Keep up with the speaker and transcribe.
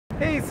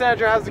Hey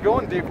Sandra, how's it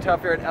going? Dave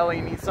Tuff here at LA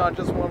Nissan.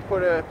 Just want to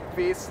put a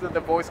face to the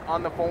voice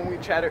on the phone. We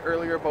chatted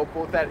earlier about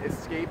both that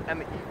Escape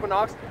and the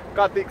Equinox.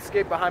 Got the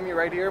Escape behind me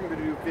right here. I'm going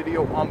to do a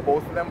video on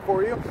both of them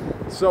for you.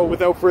 So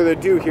without further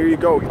ado, here you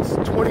go. It's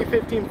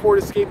 2015 Ford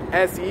Escape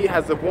SE,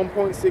 has the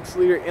 1.6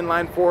 liter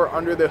inline 4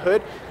 under the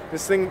hood.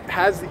 This thing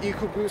has the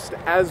EcoBoost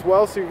as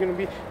well, so you're going to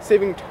be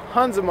saving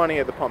tons of money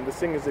at the pump. This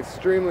thing is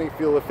extremely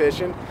fuel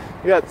efficient.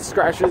 You got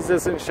scratch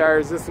resistant, shower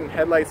resistant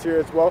headlights here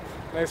as well.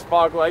 Nice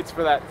fog lights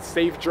for that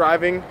safe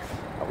driving.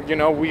 You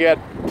know, we got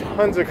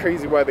tons of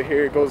crazy weather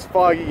here. It goes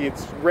foggy,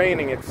 it's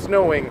raining, it's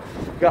snowing.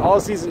 You got all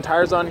season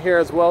tires on here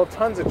as well.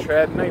 Tons of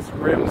tread, nice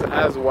rims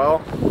as well.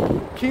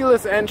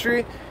 Keyless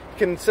entry. You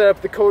can set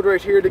up the code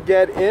right here to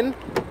get in.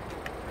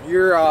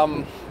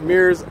 Your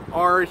mirrors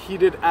are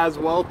heated as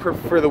well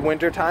for the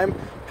winter time.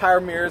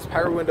 Power mirrors,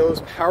 power windows,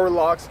 power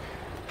locks,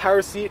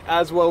 power seat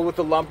as well with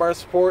the lumbar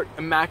support.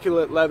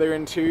 Immaculate leather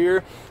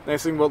interior.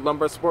 Nice thing about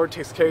lumbar support,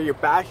 takes care of your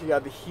back. You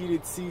got the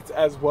heated seats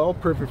as well,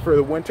 perfect for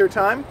the winter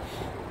time.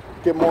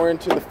 Get more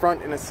into the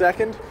front in a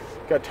second.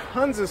 Got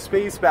tons of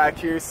space back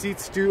here.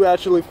 Seats do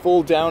actually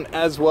fold down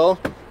as well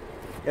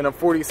in a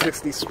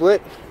 40-60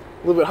 split.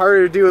 A little bit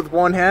harder to do with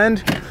one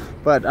hand,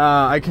 but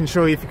I can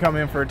show you if you come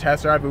in for a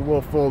test drive. It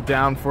will fold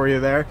down for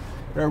you there.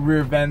 There are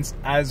rear vents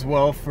as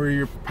well for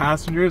your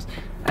passengers,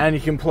 and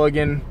you can plug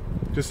in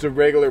just a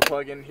regular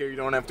plug-in here. You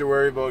don't have to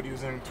worry about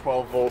using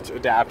 12-volt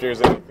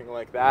adapters or anything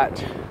like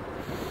that.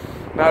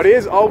 Now it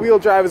is all-wheel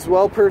drive as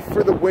well, for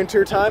the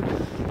winter time.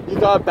 You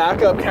got a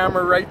backup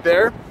camera right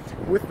there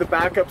with the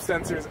backup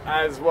sensors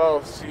as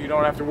well, so you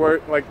don't have to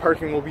worry, like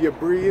parking will be a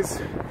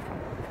breeze.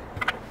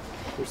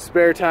 There's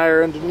spare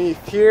tire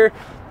underneath here.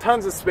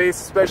 Tons of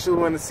space, especially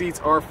when the seats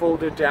are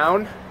folded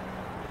down.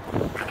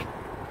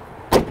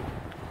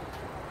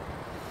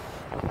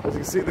 As you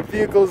can see, the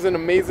vehicle is in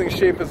amazing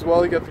shape as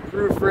well. You got the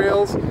roof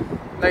rails,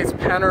 nice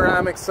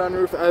panoramic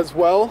sunroof as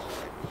well.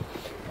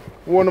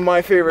 One of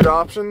my favorite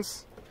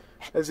options,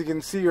 as you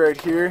can see right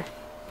here.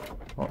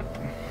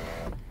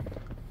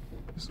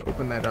 Just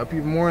open that up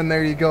even more, and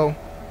there you go.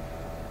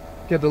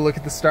 Get to look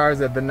at the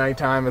stars at the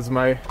nighttime, as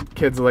my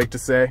kids like to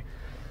say.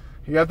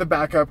 You got the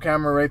backup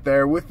camera right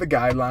there with the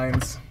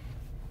guidelines.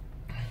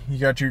 You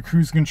got your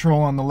cruise control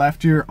on the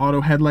left here,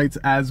 auto headlights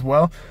as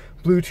well.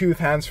 Bluetooth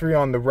hands-free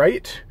on the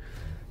right,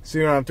 so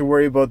you don't have to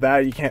worry about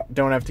that. You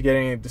don't have to get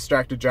any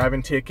distracted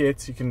driving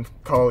tickets. You can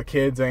call the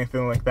kids,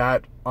 anything like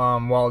that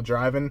while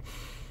driving.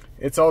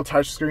 It's all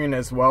touchscreen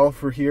as well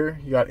for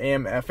here. You got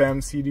AM,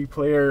 FM, CD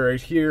player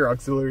right here,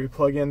 auxiliary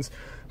plugins,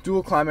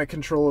 dual climate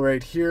control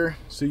right here,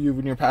 so you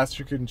and your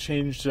passenger can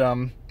change, you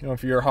know,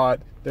 if you're hot,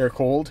 they're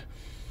cold.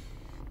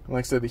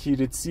 Like I said, the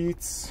heated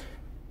seats.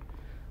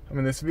 I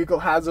mean, this vehicle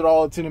has it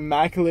all. It's in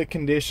immaculate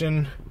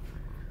condition.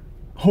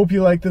 Hope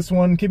you like this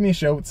one. Give me a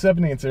shout,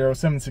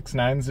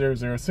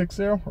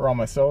 780-769-0060, or on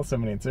my cell,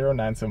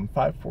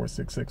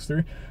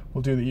 780-975-4663.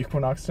 We'll do the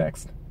Equinox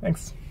next.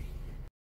 Thanks.